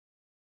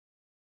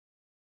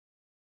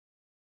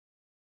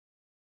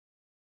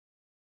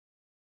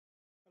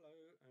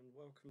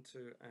welcome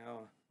to our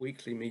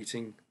weekly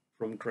meeting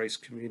from Grace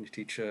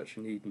Community Church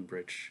in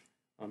Edenbridge.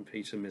 I'm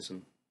Peter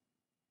Mizzen.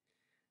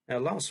 Now,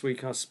 last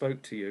week I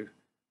spoke to you,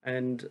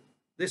 and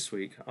this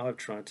week I've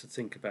tried to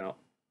think about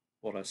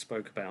what I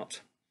spoke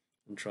about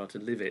and try to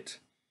live it.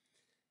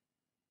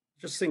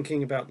 Just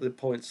thinking about the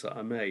points that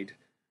I made.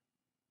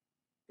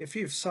 If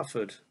you've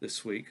suffered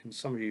this week, and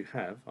some of you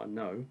have, I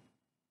know,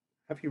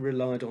 have you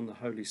relied on the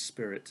Holy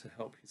Spirit to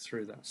help you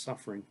through that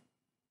suffering?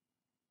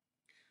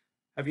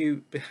 Have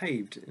you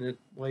behaved in a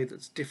way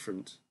that's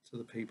different to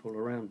the people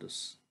around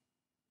us?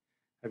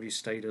 Have you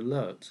stayed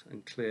alert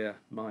and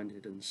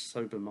clear-minded and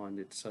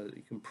sober-minded so that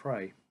you can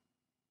pray?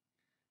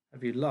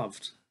 Have you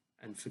loved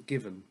and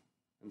forgiven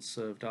and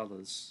served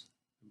others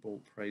and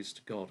brought praise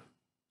to God?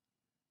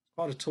 It's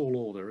quite a tall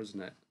order,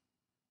 isn't it?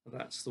 But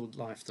that's the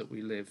life that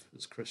we live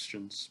as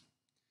Christians.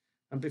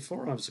 And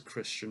before I was a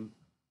Christian,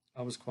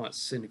 I was quite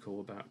cynical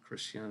about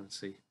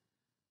Christianity.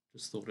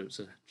 Just thought it was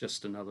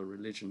just another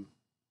religion.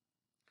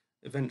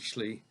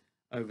 Eventually,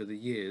 over the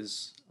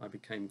years, I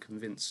became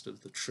convinced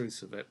of the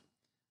truth of it.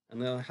 And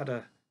then I had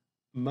a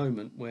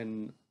moment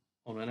when,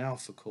 on an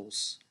Alpha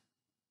course,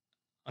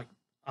 I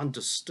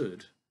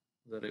understood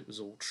that it was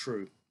all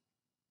true.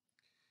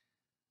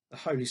 The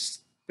Holy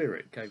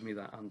Spirit gave me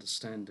that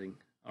understanding.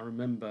 I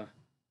remember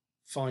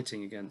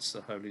fighting against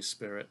the Holy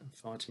Spirit and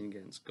fighting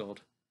against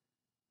God,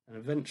 and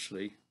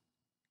eventually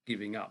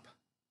giving up.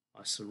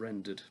 I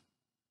surrendered.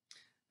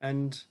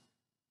 And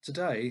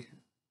today,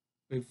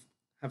 we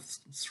have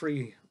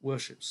three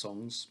worship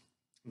songs,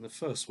 and the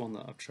first one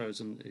that I've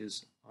chosen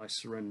is I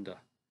Surrender,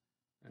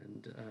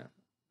 and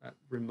that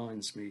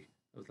reminds me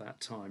of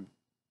that time.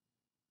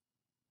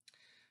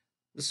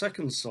 The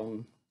second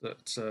song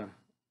that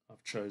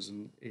I've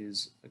chosen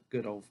is a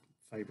good old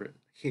favourite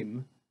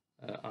hymn,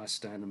 I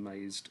Stand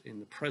Amazed in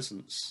the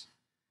Presence.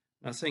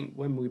 And I think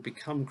when we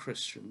become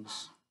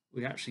Christians,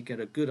 we actually get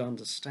a good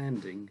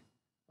understanding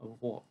of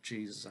what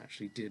Jesus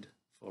actually did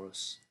for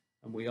us,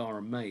 and we are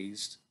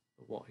amazed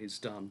at what he's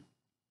done.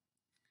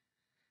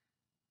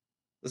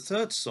 The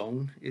third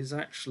song is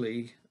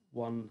actually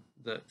one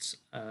that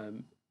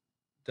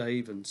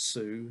Dave and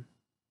Sue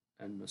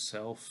and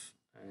myself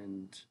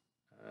and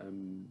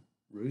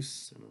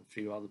Ruth and a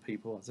few other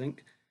people, I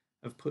think,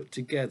 have put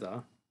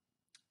together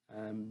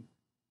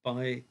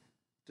by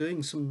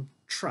doing some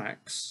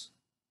tracks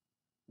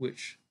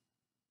which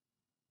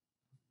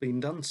have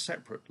been done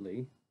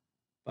separately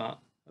but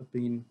have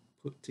been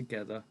put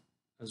together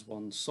as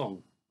one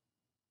song.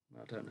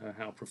 I don't know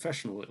how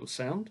professional it will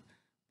sound,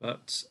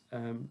 but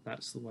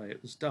that's the way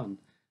it was done.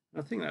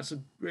 And I think that's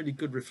a really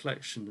good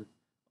reflection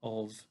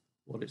of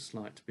what it's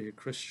like to be a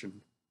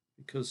Christian,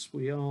 because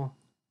we are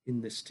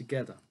in this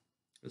together,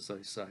 as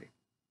they say.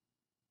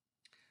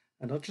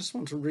 And I just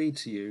want to read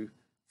to you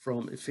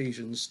from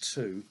Ephesians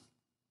 2,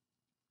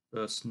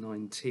 verse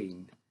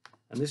 19.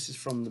 And this is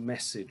from the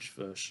Message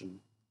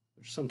version,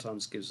 which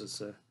sometimes gives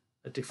us a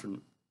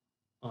different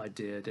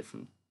idea, a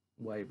different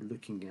way of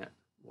looking at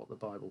what the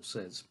Bible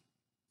says.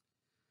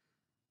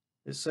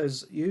 It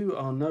says, "You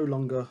are no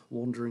longer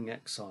wandering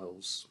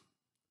exiles.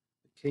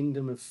 The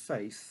kingdom of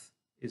faith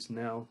is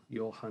now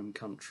your home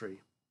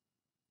country.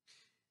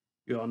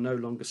 You are no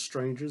longer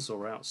strangers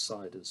or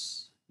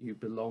outsiders. You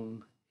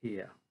belong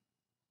here.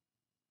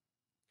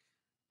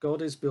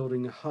 God is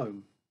building a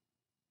home.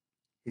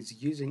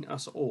 He's using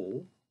us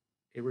all,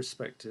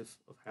 irrespective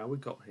of how we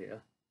got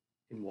here,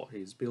 in what he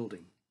is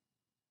building.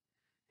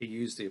 He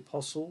used the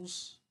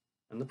apostles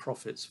and the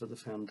prophets for the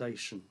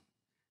foundation.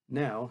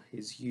 Now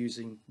he's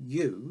using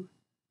you,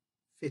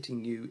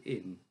 fitting you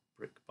in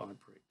brick by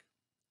brick,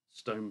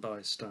 stone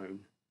by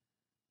stone,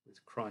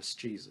 with Christ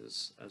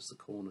Jesus as the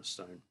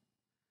cornerstone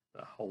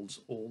that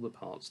holds all the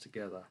parts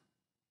together.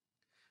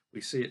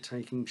 We see it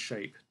taking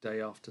shape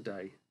day after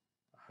day,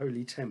 a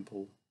holy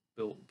temple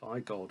built by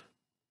God,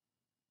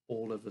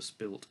 all of us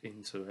built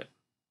into it,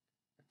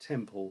 a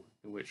temple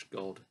in which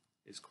God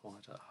is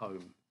quite at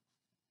home."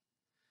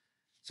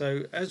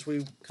 So as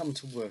we come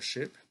to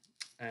worship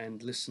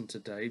and listen to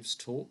Dave's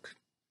talk,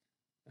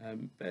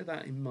 bear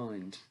that in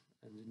mind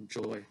and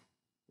enjoy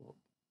what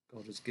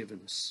God has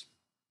given us.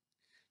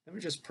 Let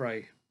me just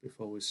pray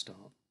before we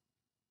start.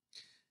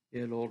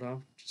 Dear Lord,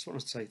 I just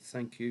want to say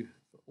thank you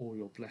for all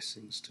your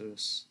blessings to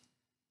us,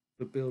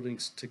 for building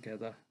us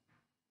together,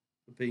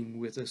 for being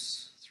with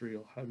us through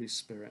your Holy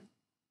Spirit.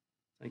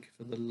 Thank you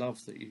for the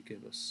love that you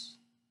give us.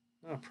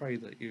 And I pray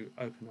that you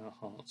open our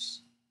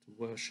hearts to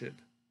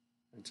worship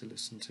and to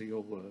listen to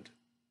your word.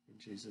 In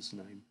Jesus'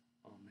 name,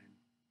 amen.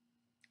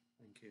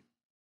 Thank you.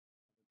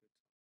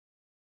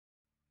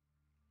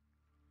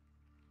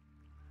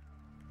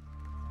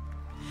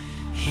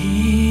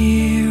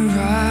 Here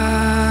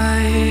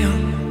I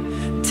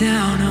am,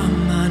 down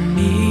on my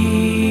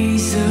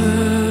knees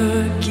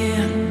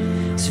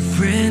again,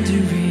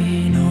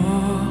 surrendering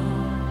all,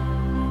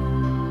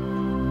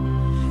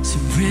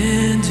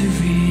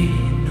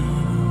 surrendering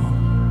all,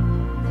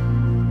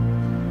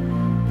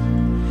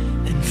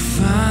 and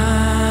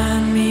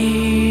find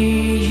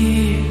me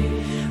here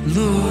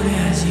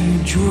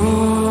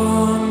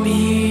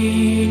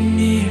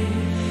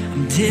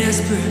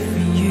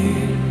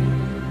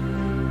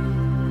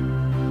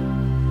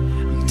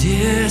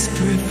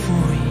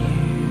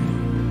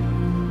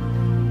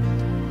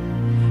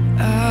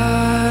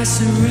I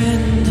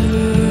surrender.